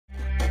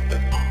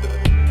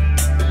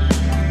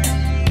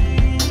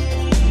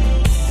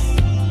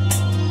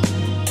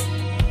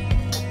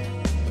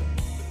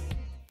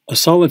A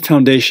solid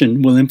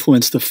foundation will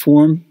influence the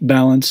form,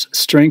 balance,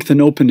 strength,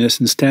 and openness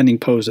in standing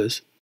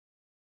poses.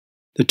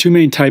 The two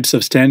main types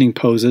of standing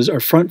poses are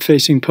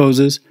front-facing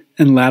poses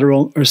and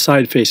lateral or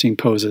side-facing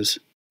poses.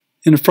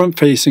 In a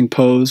front-facing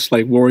pose,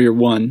 like Warrior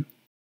 1,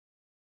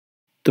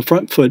 the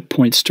front foot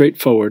points straight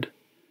forward,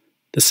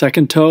 the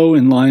second toe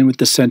in line with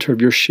the center of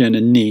your shin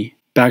and knee.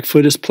 Back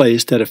foot is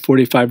placed at a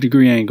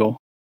 45-degree angle.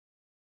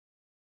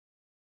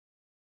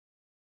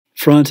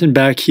 Front and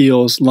back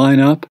heels line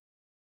up,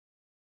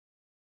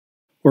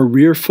 or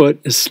rear foot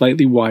is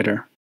slightly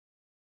wider.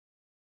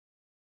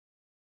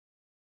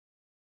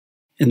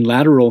 In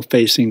lateral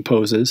facing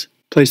poses,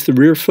 place the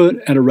rear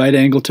foot at a right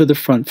angle to the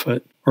front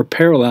foot, or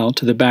parallel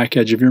to the back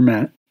edge of your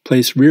mat.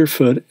 Place rear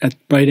foot at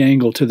right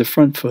angle to the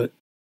front foot.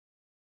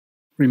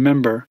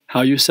 Remember,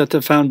 how you set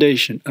the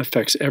foundation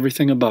affects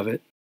everything above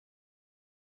it.